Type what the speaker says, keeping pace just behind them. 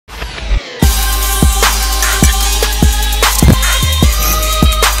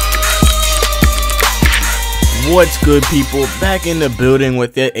What's good, people? Back in the building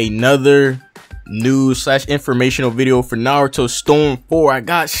with yet another news / informational video for Naruto Storm 4. I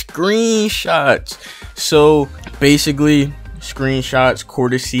got screenshots. So basically screenshots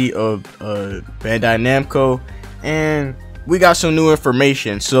courtesy of Bandai Namco, and we got some new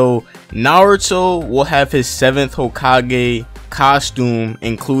information. So Naruto will have his 7th Hokage costume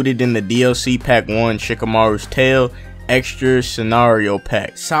included in the DLC Pack 1 Shikamaru's Tale Extra Scenario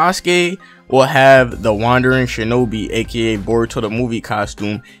Pack. Sasuke will have the Wandering Shinobi aka Boruto the movie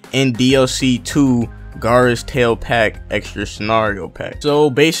costume in DLC 2 Gaara's Tale Pack Extra Scenario Pack. So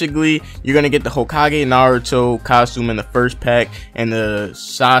basically you're gonna get the Hokage Naruto costume in the first pack and the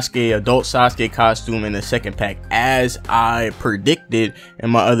Sasuke adult Sasuke costume in the second pack. As I predicted in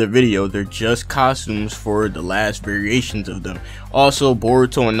my other video, they're just costumes for the last variations of them. Also,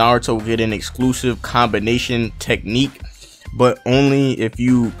 Boruto and Naruto will get an exclusive combination technique, but only if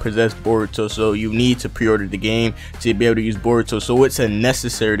you possess Boruto. So you need to pre-order the game to be able to use Boruto, so it's a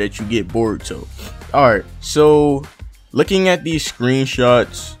necessary that you get Boruto. Alright, so looking at these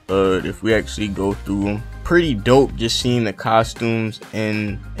screenshots, if we actually go through them, pretty dope just seeing the costumes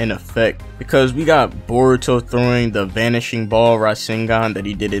in effect, because we got Boruto throwing the vanishing ball Rasengan that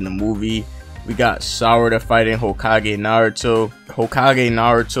he did in the movie. We got Sarada fighting Hokage Naruto, Hokage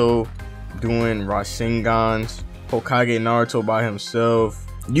Naruto doing Rasengans, Hokage Naruto by himself.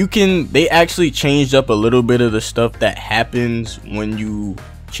 They actually changed up a little bit of the stuff that happens when you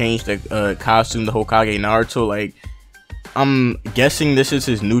change the costume to Hokage Naruto. Like, I'm guessing this is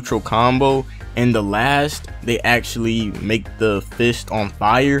his neutral combo. In the last, they actually make the fist on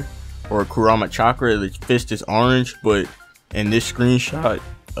fire, or Kurama Chakra. The fist is orange, but in this screenshot,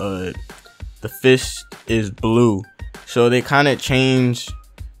 the fist is blue. So they kind of changed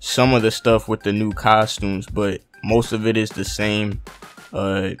some of the stuff with the new costumes, but most of it is the same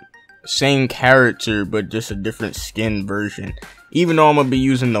character, but just a different skin version. Even though I'm gonna be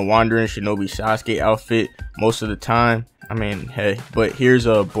using the Wandering Shinobi Sasuke outfit most of the time, I mean, hey. But here's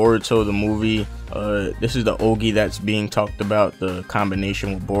a Boruto the movie. This is the Ogi that's being talked about, the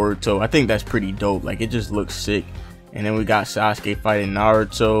combination with Boruto. I think that's pretty dope. Like, it just looks sick. And then we got Sasuke fighting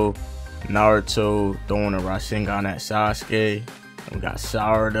Naruto, Naruto throwing a Rasengan at Sasuke. And we got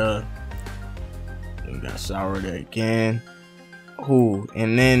Sarada. We got Sarada again. Ooh,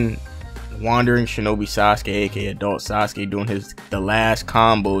 and then Wandering Shinobi Sasuke aka adult Sasuke doing the last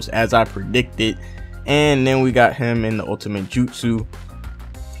combos as I predicted. And then we got him in the ultimate jutsu.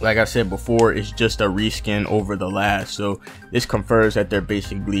 Like I said before, it's just a reskin over the last, so this confirms that they're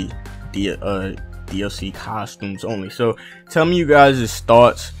basically DLC costumes only. So tell me you guys'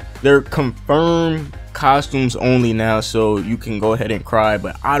 thoughts. They're confirmed costumes only now, so you can go ahead and cry,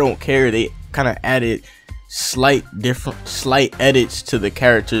 but I don't care. They kind of added slight edits to the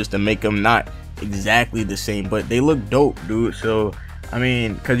characters to make them not exactly the same, but they look dope, dude. So I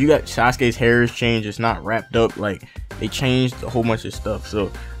mean, because you got Sasuke's hair is changed, it's not wrapped up. Like, they changed a whole bunch of stuff, so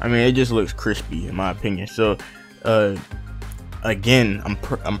I mean, it just looks crispy in my opinion. So again,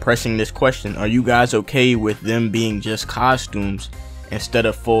 I'm pressing this question: are you guys okay with them being just costumes instead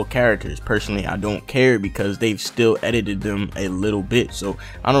of full characters? Personally, I don't care, because they've still edited them a little bit, so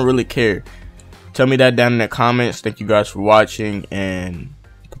I don't really care. Tell me that down in the comments. Thank you guys for watching, and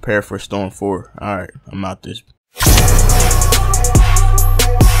prepare for Storm 4. Alright, I'm out this.